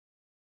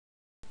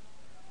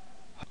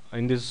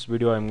In this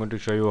video I'm going to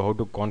show you how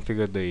to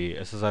configure the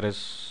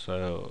SSRS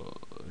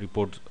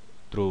reports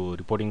through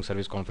reporting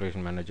service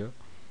configuration manager.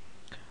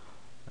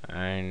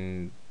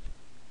 And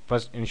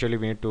first, initially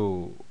we need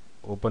to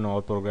open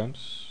all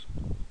programs,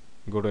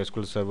 go to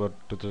SQL Server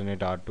 2008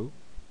 R2.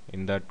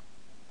 In that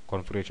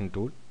configuration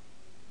tool,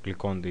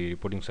 click on the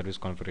reporting service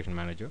configuration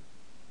manager.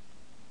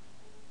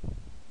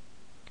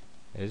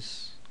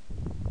 Yes,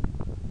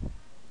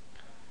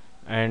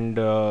 and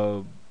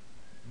the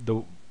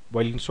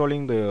while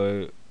installing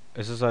the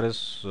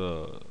SSRS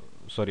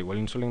while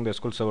installing the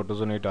SQL Server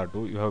 2008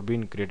 R2, you have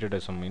been created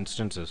as some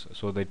instances,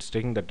 so that it's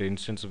taking that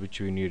instance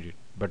which we needed.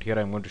 But here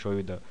I'm going to show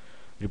you the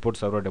report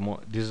server demo.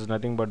 This is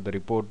nothing but the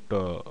report,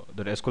 the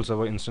SQL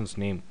Server instance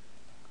name.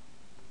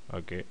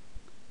 Okay,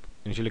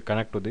 initially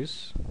connect to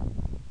this.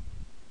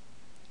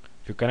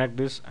 If you connect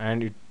this,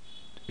 and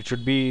it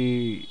should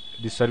be,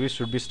 this service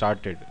should be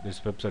started,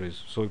 this web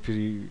service. So if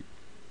you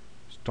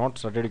not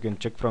started, you can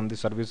check from the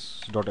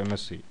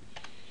service.msc.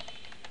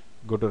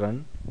 Go to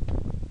run,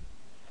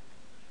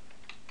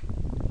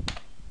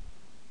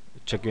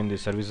 check in the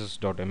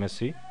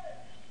services.msc.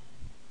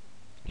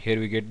 Here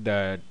we get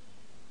that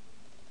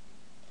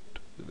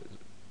you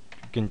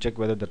can check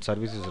whether that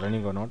service is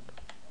running or not.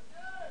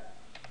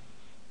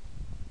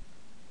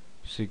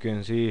 So you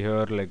can see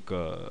here like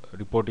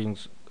reporting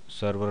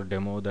server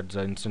demo, that's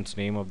the instance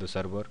name of the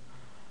server,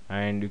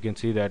 and you can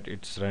see that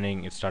it's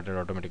running, it started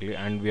automatically,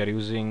 and we are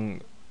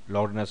using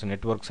logged in as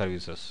network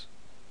services.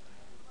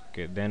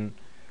 Okay, then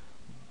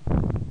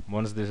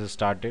once this is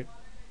started,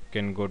 you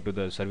can go to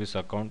the service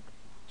account.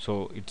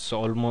 So it's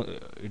almost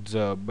it's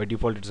by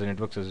default it's a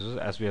network services,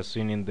 as we have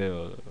seen in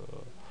the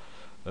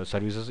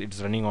services. It's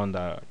running on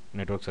the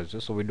network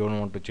services, so we don't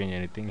want to change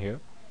anything here.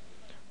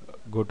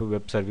 Go to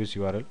web service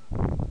URL.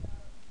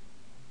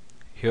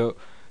 Here,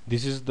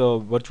 this is the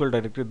virtual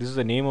directory, this is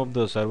the name of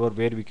the server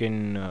where we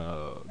can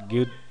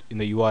give in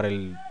the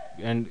URL,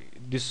 and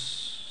this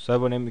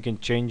server name we can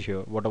change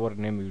here whatever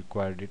name we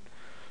required it.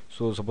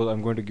 So suppose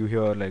I'm going to give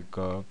here like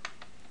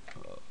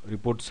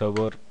report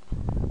server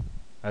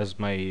as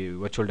my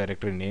virtual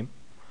directory name,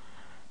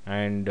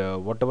 and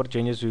whatever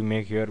changes we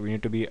make here, we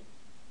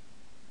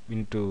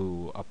need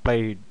to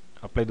apply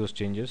those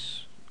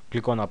changes.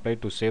 Click on apply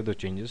to save the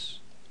changes.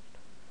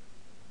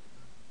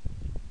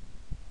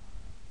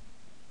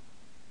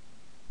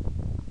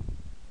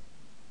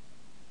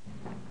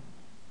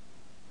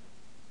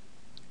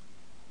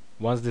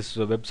 Once this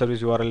web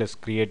service URL is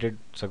created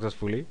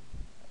successfully,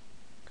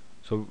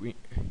 so you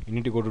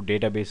need to go to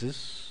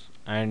databases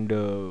and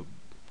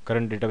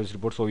current database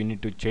report. So we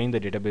need to change the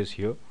database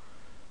here,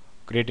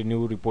 create a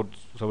new report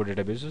server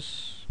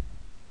databases.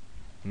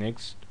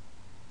 Next,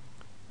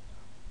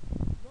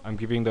 I'm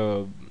keeping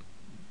the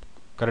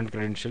current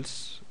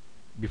credentials.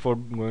 Before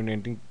going to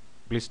anything,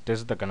 please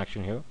test the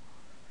connection here.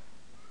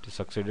 It is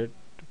succeeded.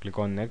 Click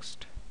on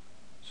next.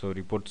 So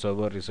report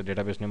server is a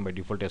database name, by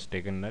default has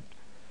taken that,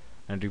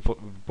 and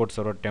report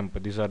server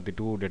temp, these are the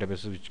two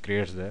databases which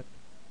creates that.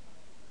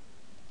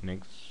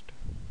 Next,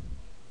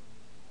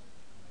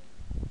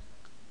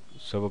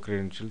 server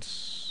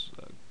credentials.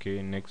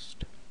 Okay,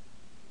 next.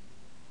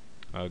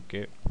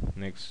 Okay,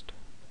 next.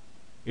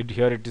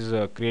 Here it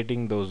is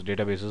creating those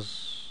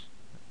databases.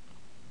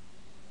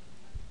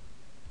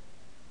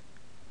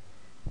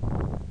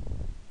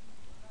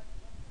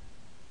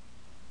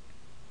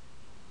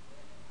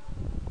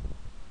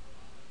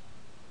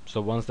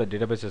 So once the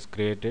database is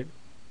created,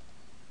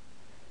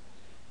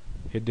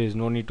 here there is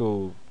no need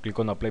to click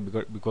on apply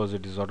because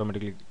it is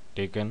automatically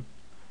taken.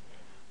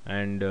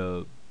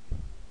 And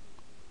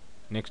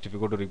next, if you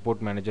go to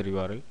report manager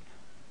URL,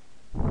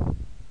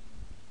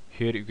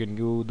 here you can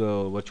give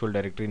the virtual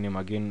directory name,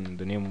 again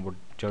the name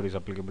whichever is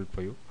applicable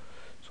for you.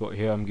 So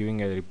here I'm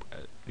giving a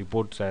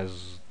reports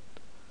as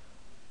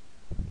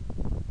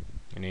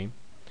a name,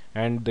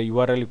 and the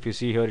URL, if you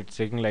see here, it's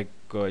taking like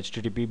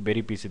http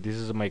berry pc, this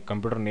is my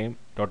computer name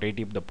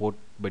 .80, the port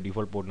by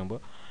default port number,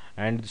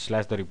 and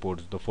slash the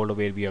reports, the folder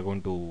where we are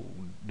going to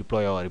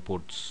deploy our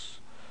reports.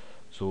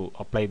 So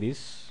apply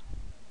this.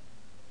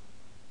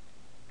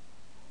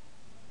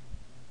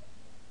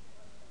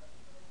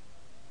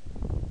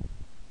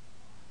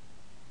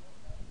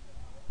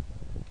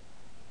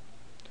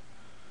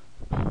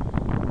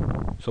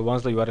 So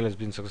once the URL has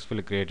been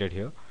successfully created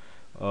here,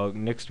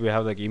 next we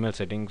have like email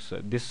settings.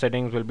 This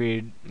settings will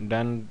be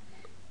done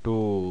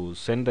to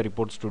send the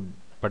reports to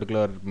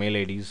particular mail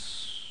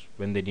IDs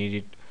when they need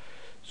it.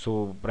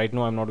 So right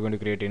now I'm not going to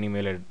create any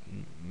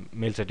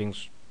mail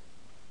settings.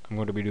 I'm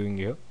going to be doing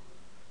here.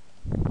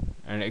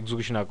 And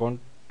execution account,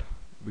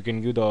 we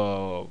can give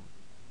the,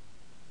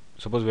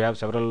 suppose we have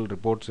several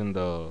reports in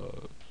the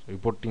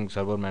reporting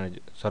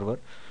server.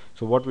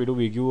 So what we do,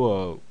 we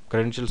give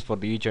credentials for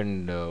the each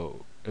and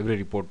every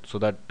report, so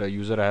that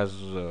user has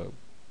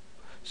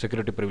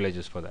security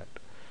privileges for that.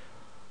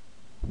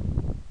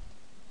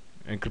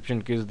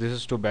 Encryption keys, this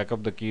is to back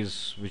up the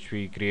keys which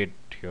we create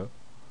here.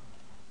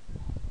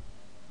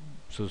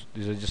 So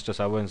these are just a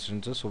server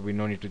instances, so we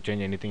no need to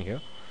change anything here.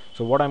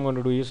 So what I'm going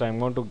to do is I'm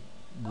going to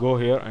go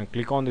here and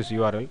click on this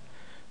URL.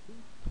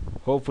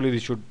 Hopefully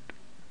this should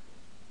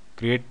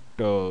create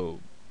home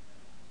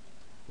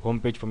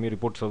page for me.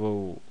 Report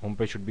server home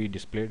page should be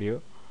displayed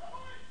here.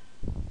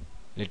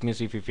 Let me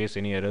see if we face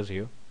any errors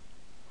here.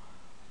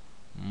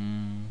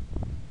 mm.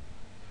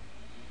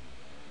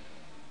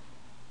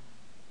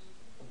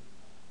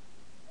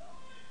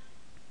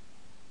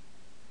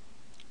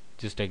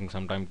 Just taking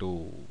some time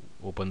to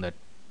open that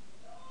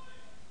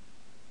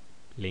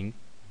link.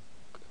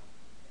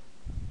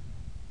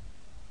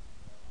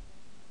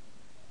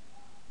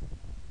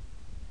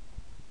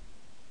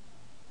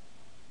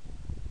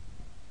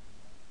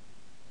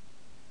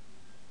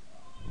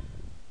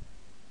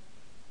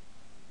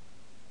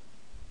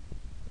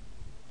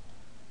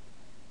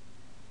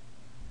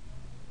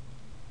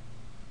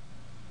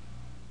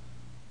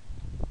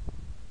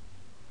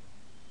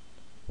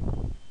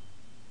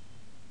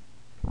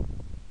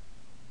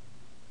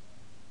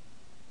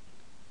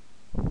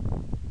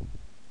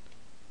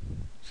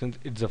 Since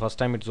it's the first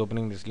time it's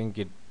opening this link,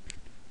 it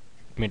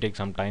may take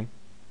some time.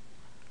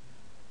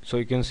 So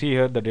you can see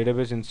here the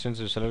database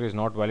instance you select is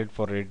not valid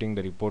for editing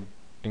the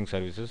reporting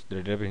services. The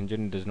database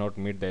engine does not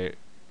meet the,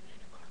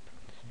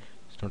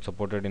 it's not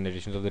supported in the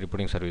editions of the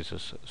reporting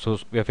services. So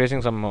we are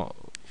facing some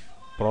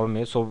problem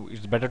here. So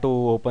it's better to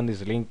open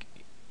this link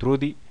through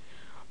the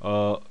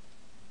uh,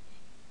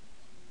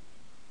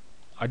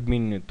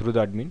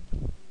 admin.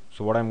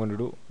 So what I'm going to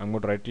do, I'm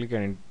going to right click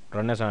and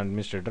run as an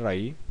administrator,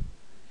 i.e.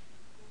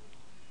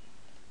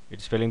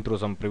 it's failing through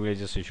some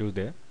privileges issues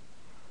there.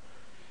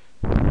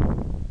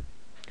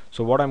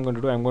 So what I'm going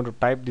to do, I'm going to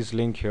type this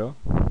link here.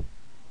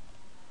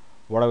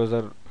 What I was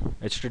there,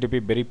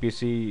 http berry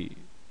pc.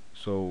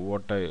 So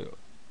what I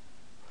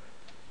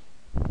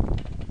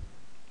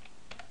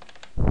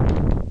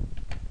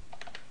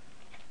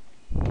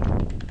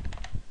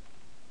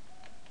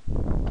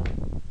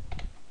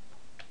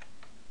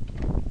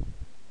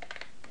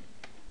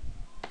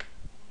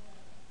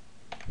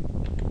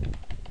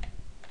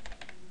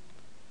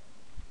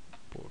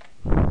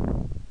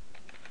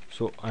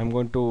so I'm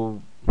going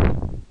to,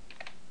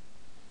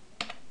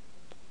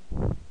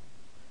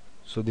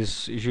 so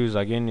this issue is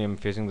again, I'm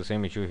facing the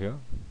same issue here.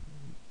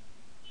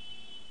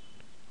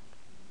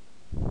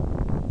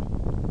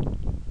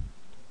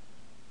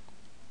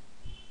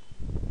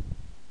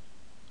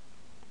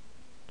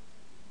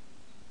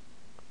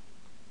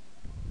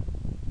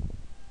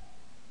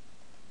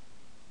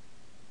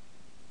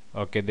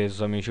 Okay, there's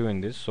some issue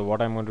in this. So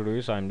what I'm going to do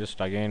is I'm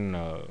just again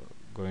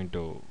going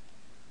to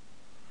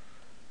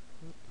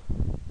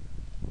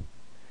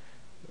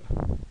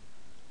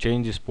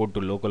change this port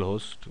to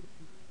localhost.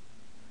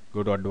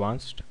 Go to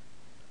advanced,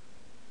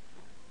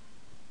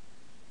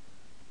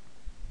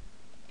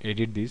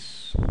 edit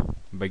this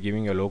by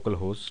giving a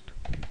localhost.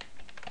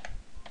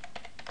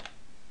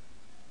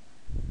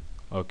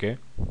 Okay,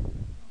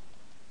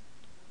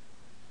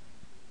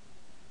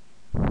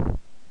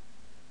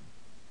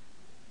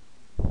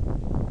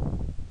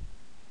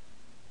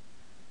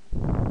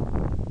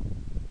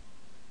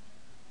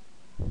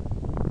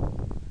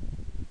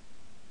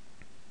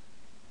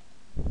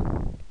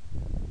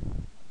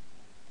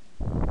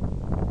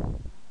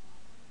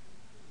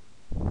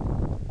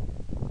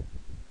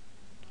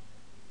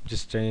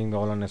 just changing the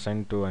all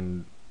unassigned to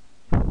and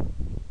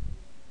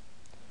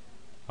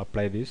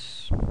apply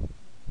this.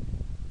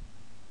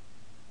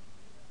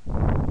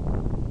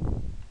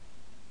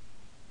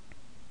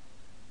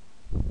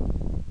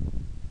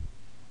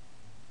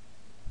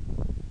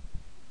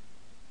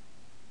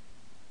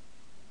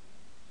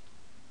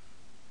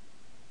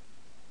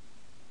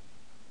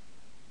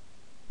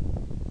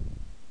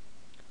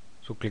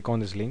 So click on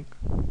this link.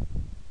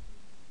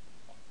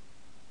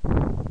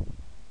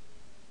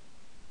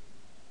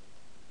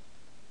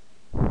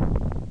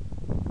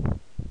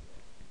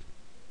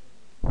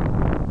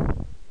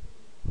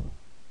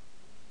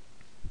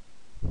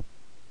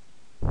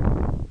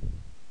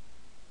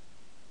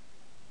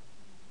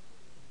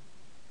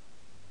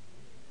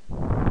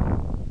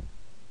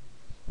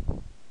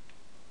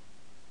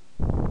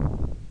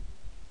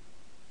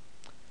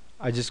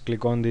 I just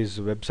click on this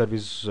web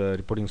service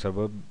reporting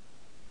server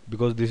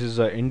because this is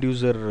a end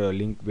user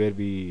link where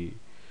we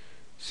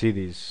see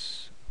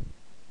this.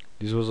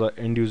 This was a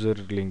end user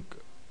link,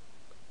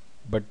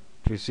 but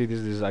we see this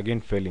is again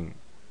failing.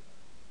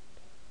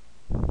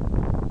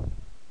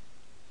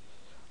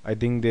 I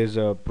think there's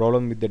a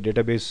problem with the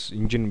database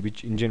engine,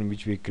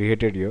 which we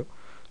created here.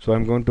 So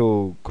I'm going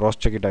to cross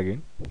check it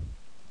again.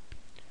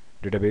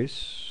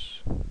 Database.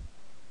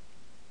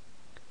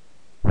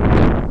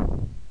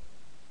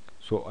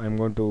 So I'm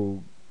going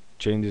to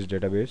change this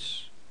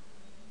database.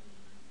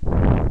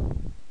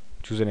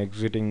 Choose an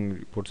exiting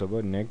report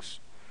server. Next,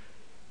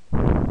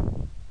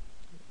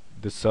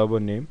 the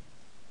server name.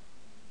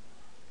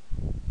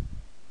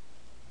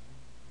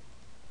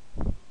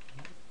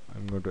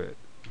 I'm going to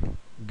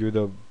give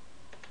the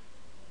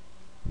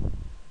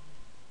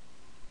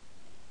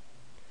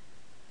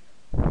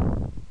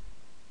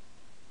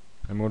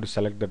I'm going to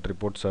select that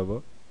report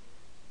server.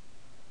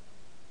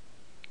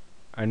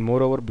 And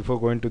moreover, before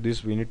going to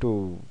this, we need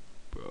to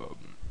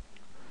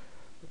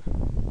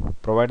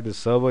provide the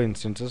server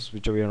instances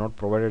which we are not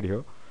provided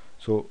here.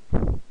 So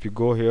if you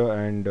go here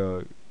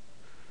and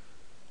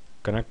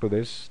connect to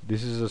this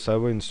is a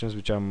server instance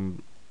which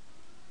I'm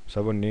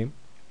server name.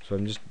 So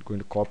I'm just going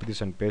to copy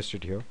this and paste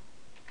it here.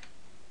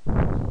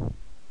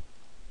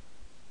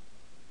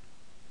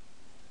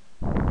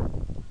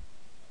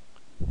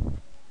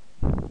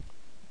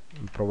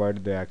 And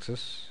provide the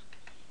access.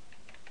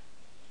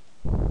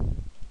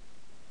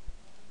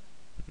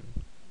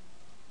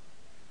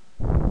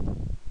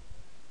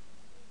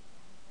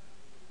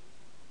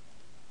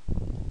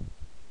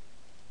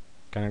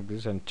 Connect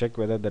this and check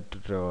whether that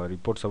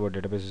report server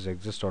databases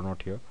exist or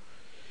not here.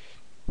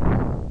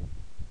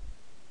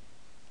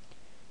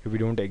 If we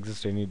don't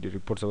exist any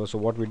report server, so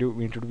what we do,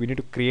 we need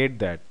to create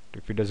that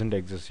if it doesn't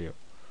exist here.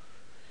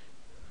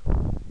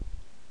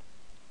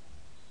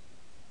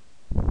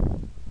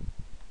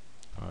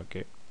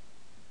 Okay,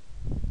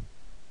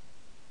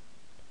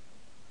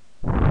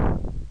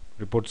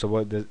 report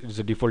server, this is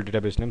a default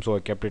database name, so I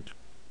kept it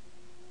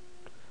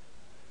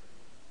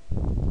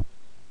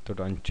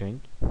to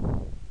unchanged.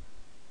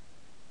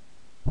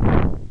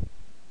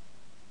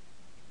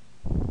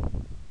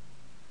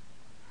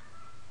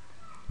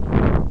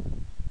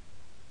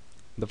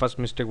 The first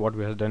mistake what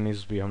we have done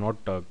is we have not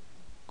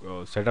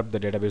set up the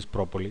database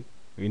properly.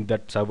 In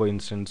that server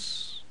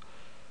instance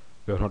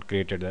we have not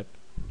created that,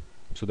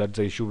 so that's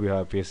the issue we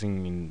are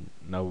facing in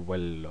now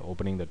while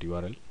opening that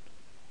URL.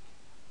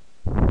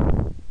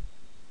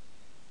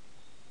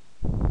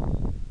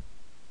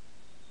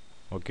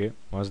 Okay,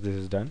 once this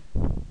is done,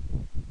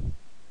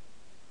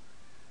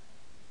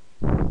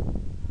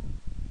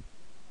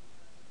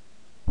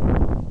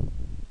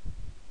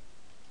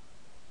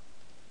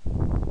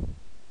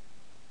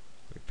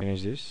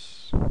 finish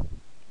this.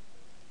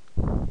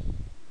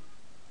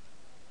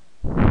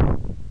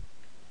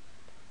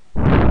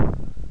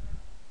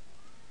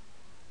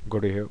 Go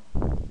to here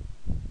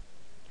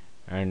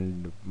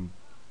and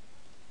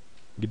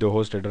give the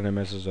host header name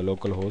as a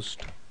local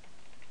host.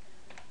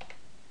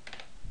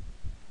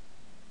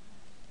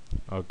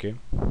 Okay,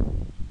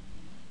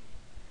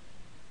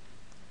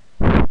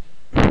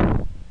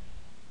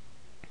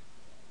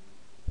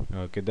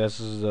 okay, this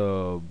is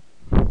a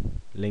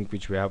link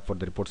which we have for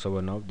the report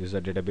server. Now this is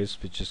a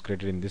database which is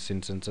created in this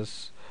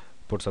instances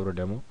report server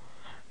demo,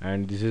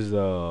 and this is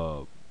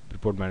the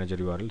report manager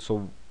URL.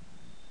 So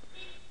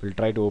we'll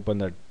try to open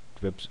that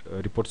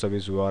report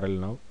service URL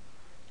now.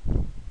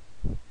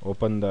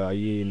 Open the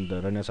IE in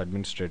the run as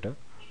administrator.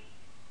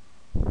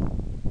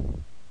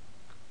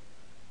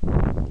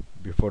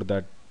 Before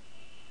that,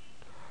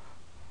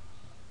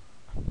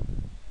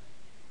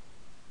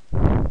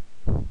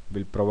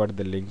 we'll provide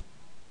the link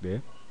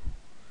there.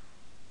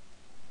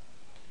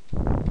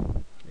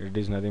 It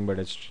is nothing but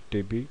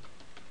HTTP.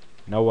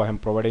 Now I am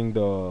providing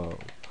the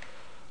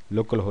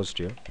local host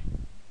here,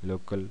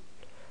 local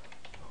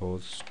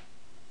host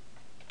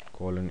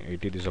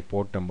 :80. This is a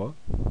port number.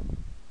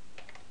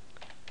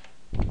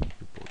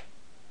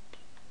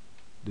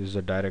 This is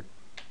a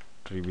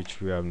directory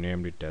which we have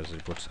named it as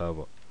report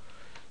server.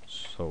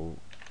 So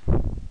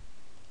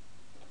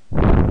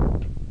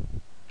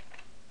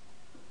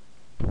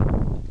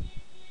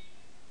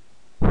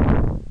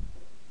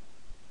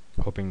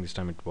hoping this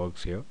time it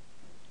works here.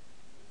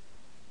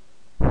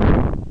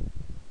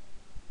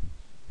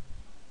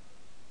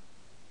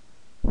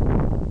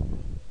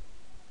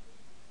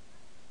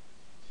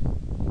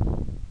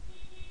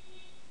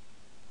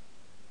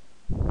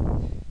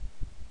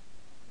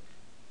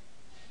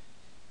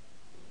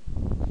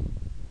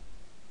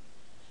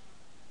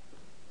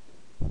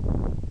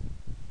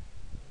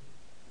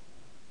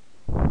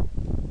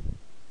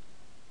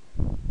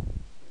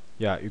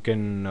 Yeah, you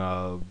can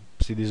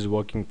see this is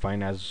working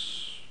fine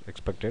as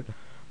expected,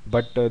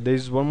 but there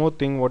is one more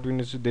thing what we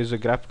need to, there is a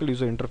graphical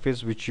user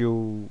interface which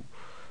you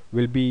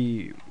will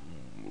be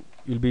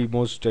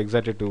most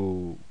excited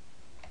to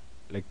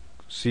like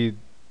see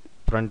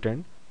front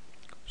end.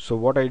 So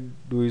what I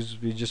do is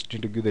we just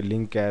need to give the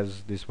link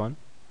as this one,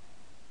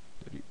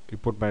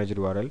 report manager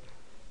URL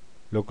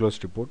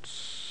localhost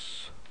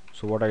reports.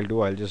 So what I'll do,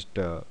 I'll just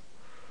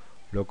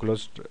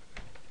localhost,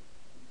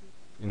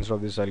 instead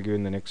of this I'll give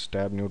in the next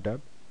tab, new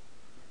tab.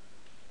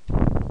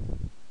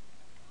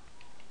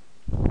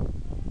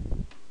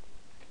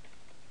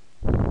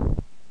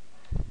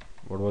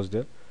 What was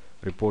there?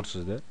 Reports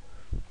is there.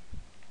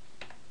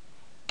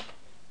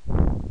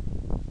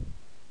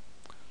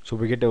 So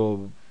we get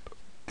a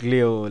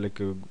clear, like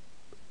a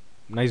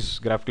nice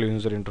graphical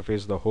user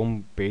interface, the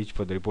home page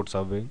for the report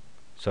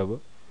server.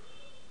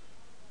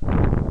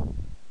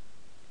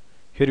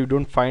 Here you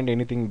don't find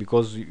anything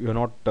because you are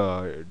not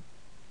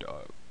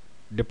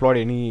deployed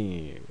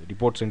any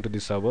reports into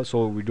this server,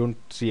 so we don't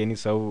see any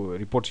server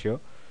reports here.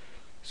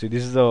 So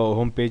this is the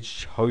home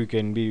page, how you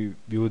can view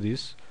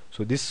this.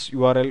 So this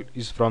URL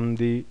is from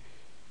the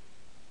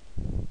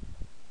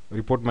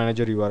report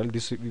manager URL.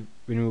 This,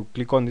 when you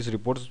click on this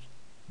reports,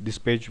 this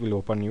page will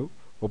open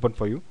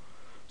for you.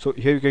 So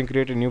here you can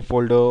create a new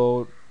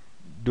folder,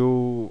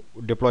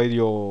 deploy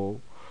your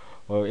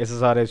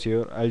SSRS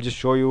here. I'll just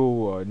show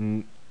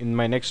you in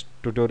my next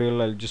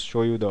tutorial, I'll just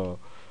show you the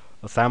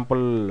a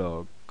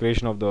sample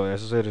creation of the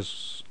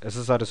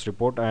SSRS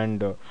report,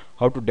 and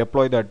how to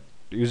deploy that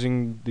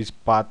using this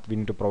path we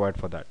need to provide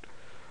for that.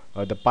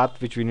 The path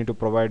which we need to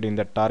provide in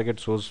the target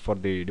source for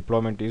the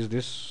deployment is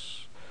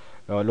this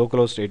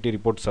localhost 80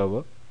 report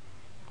server.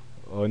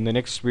 In the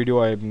next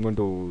video, I'm going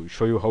to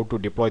show you how to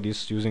deploy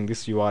this using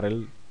this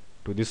URL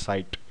to this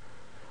site.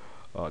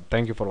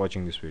 Thank you for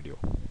watching this video.